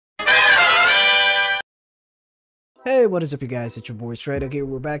Hey, what is up you guys, it's your boy straydog here.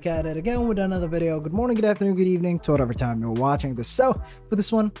 We're back at it again with another video. Good morning, good afternoon, good evening to whatever time you're watching this. So for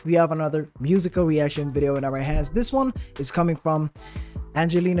this one we have another musical reaction video in our hands. This one is coming from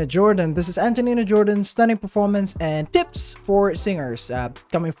Angelina Jordan. This is Angelina Jordan's stunning performance and tips for singers,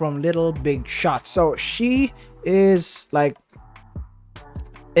 coming from Little Big Shots. So she is like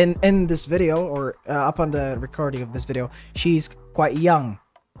in this video, or up on the recording of this video, she's quite young,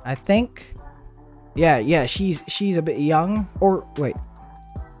 I think. Yeah, she's a bit young. Or wait,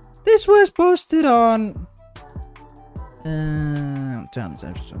 this was posted on I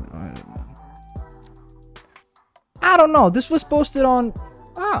don't know. This was posted on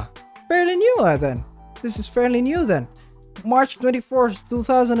fairly new then. This is fairly new then. March 24th,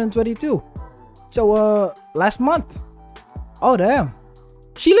 2022. So last month. Oh damn.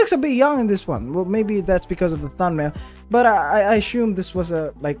 She looks a bit young in this one. Well, maybe that's because of the thumbnail, but I assume this was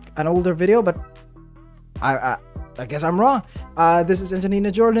like an older video, but I guess I'm wrong. This is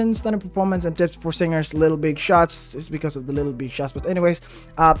Angelina Jordan's stunning performance and tips for singers, Little Big Shots. It's because of the Little Big Shots. But anyways,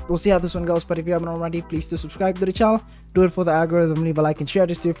 we'll see how this one goes. But if you haven't already, please do subscribe to the channel. Do it for the algorithm. Leave a like and share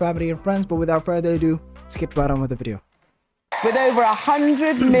this to your family and friends. But without further ado, let's get right on with the video. With over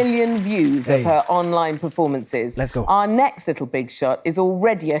 100 million views of her online performances, let's go. Our next Little Big Shot is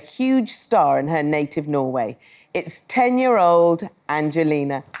already a huge star in her native Norway. It's 10-year-old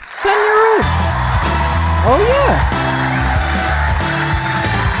Angelina. 10-year-old? Oh yeah.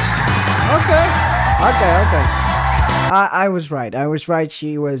 Okay. I was right.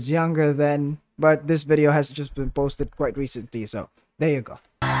 She was younger then, but this video has just been posted quite recently, so there you go.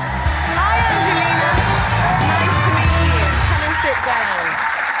 Hi, Angelina. Nice to meet you. Come and sit down.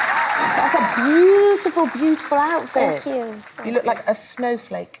 That's a beautiful, beautiful outfit. Thank you. You look like a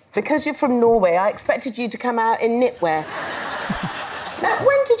snowflake. Because you're from Norway, I expected you to come out in knitwear. Now,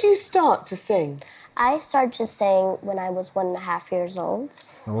 when did you start to sing? I started to sing when I was 1.5 years old.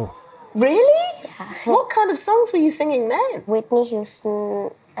 Oh. Really? Yeah. What kind of songs were you singing then? Whitney Houston,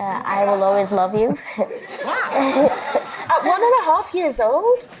 I Will Always Love You. At 1.5 years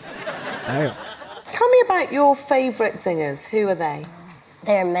old? Oh. Tell me about your favourite singers. Who are they?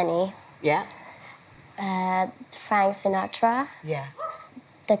 There are many. Yeah. Frank Sinatra. Yeah.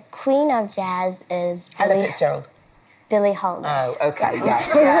 The queen of jazz is Ella Fitzgerald. Billie Holiday. Oh, okay, yeah.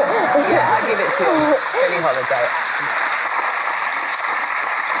 I'll give it to you. Billie Holiday.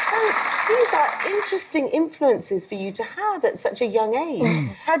 So these are interesting influences for you to have at such a young age.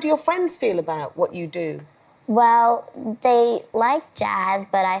 How do your friends feel about what you do? Well, they like jazz,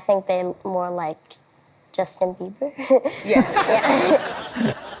 but I think they more like Justin Bieber. Yeah.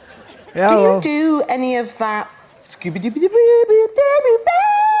 Yeah. Do you do any of that Scooby-Doo?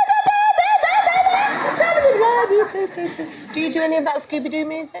 Do you do any of that Scooby-Doo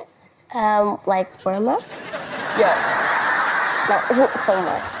music? Like warm up? Yeah. Not so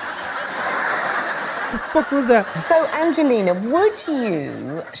much. What the fuck was that? So, Angelina, would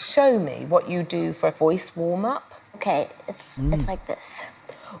you show me what you do for a voice warm-up? Okay, it's like this.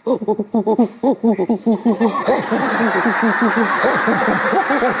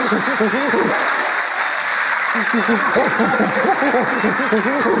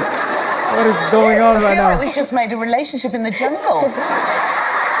 What is going on right now? Like we've just made a relationship in the jungle.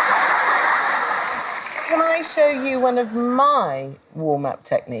 Can I show you one of my warm-up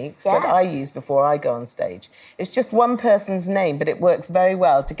techniques that I use before I go on stage? It's just one person's name, but it works very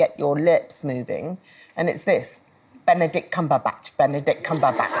well to get your lips moving. And it's this. Benedict Cumberbatch, Benedict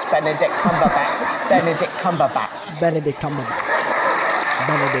Cumberbatch, Benedict Cumberbatch, Benedict Cumberbatch. Benedict Cumberbatch.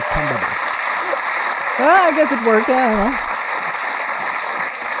 Benedict Cumberbatch. Well, I guess it worked, I don't know.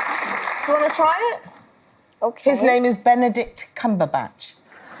 Do you want to try it? Okay. His name is Benedict Cumberbatch.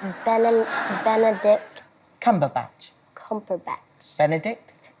 Benedict Cumberbatch. Cumberbatch.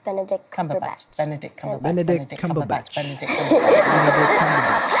 Benedict? Benedict Cumberbatch. Cumberbatch. Benedict Cumberbatch. Benedict Cumberbatch. Benedict Cumberbatch.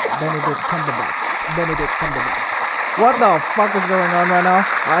 Benedict Cumberbatch. Benedict Cumberbatch. What the fuck is going on right now?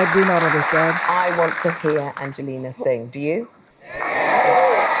 I do not understand. I want to hear Angelina sing. Do you?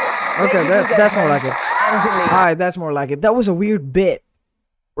 Okay, that's more like it. Angelina. Alright, that's more like it. That was a weird bit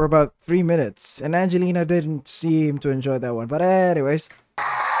for about 3 minutes, and Angelina didn't seem to enjoy that one. But anyways,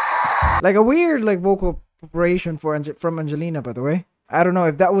 like a weird vocal preparation from Angelina, by the way. I don't know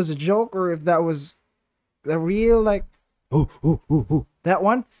if that was a joke or if that was the real that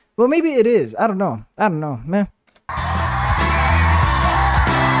one. Well, maybe it is. I don't know, man.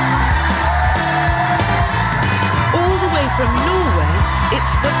 All the way from Norway,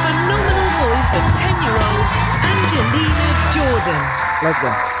 it's the phenomenal voice of 10-year-old Angelina Jordan. Let's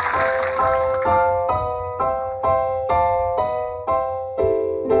go.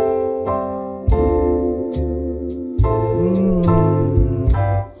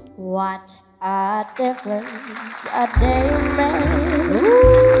 difference a day made.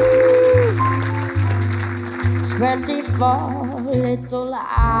 24 little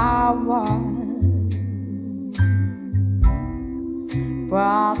hours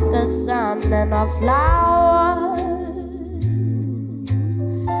brought the sun and the flowers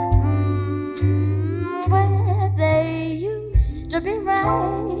where they used to be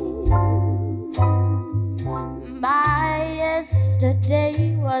rain. My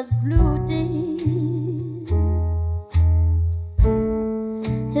yesterday was blue deep.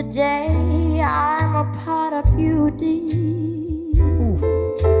 Today I'm a part of you deep.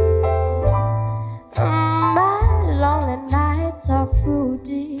 My lonely nights are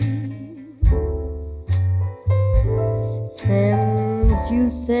fruity since you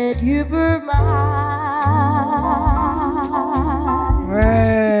said you were mine.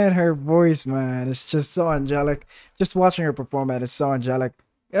 Man, her voice, man, it's just so angelic. Just watching her perform, man, it's so angelic.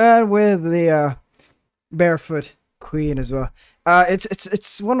 And with the barefoot queen as well.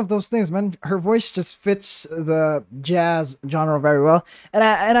 It's one of those things, man. Her voice just fits the jazz genre very well, and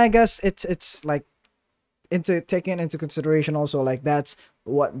I guess it's like taking into consideration also, like, that's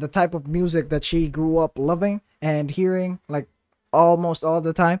what the type of music that she grew up loving and hearing, like, almost all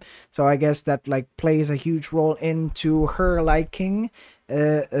the time. So I guess that, like, plays a huge role into her liking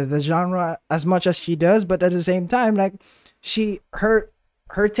the genre as much as she does. But at the same time, like, her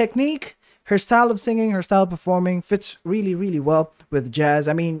technique, her style of singing, her style of performing fits really, really well with jazz.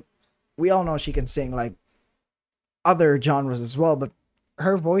 I mean, we all know she can sing like other genres as well, but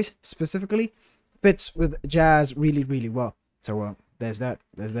her voice specifically fits with jazz really, really well. So there's that.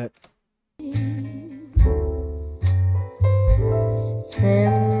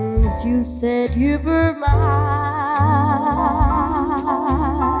 Since you said you were mine,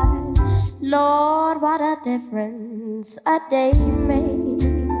 Lord, what a difference a day made.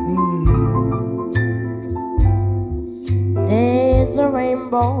 There's a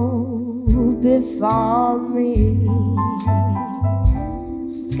rainbow before me.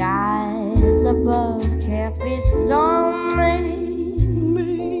 Skies above can't be stormy.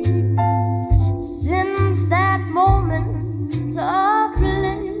 Since that moment of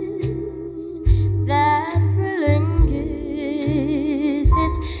bliss, that thrilling kiss,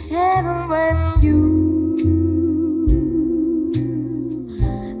 it's heaven when you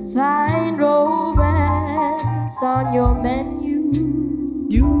find romance on your menu.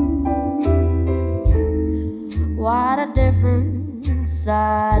 What a difference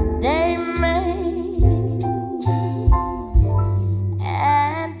a day made,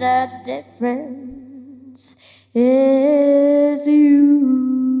 and the difference is you.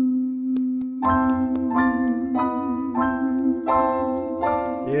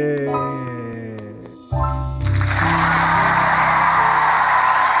 Yeah.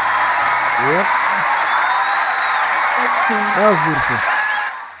 Yep. That was beautiful.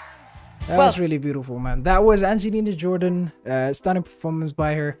 That was really beautiful, man. That was Angelina Jordan. Stunning performance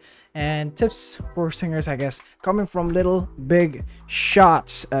by her. And tips for singers, I guess, coming from Little Big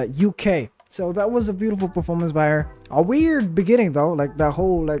Shots, UK. So that was a beautiful performance by her. A weird beginning though, like the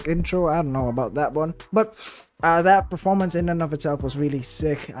whole like intro. I don't know about that one, but that performance in and of itself was really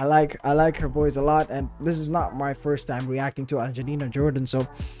sick. I like her voice a lot, and this is not my first time reacting to Angelina Jordan. So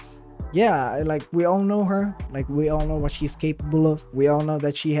yeah, like, we all know her, like, we all know what she's capable of. We all know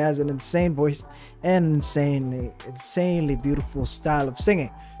that she has an insane voice and insanely beautiful style of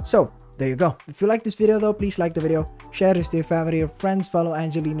singing. So there you go. If you like this video though, please like the video, share this to your family, your friends, fellow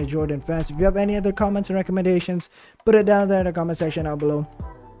Angelina Jordan fans. If you have any other comments and recommendations, put it down there in the comment section down below.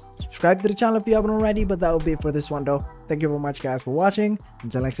 Subscribe to the channel if you haven't already. But that will be it for this one though. Thank you very much guys for watching.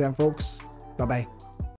 Until next time folks, bye bye.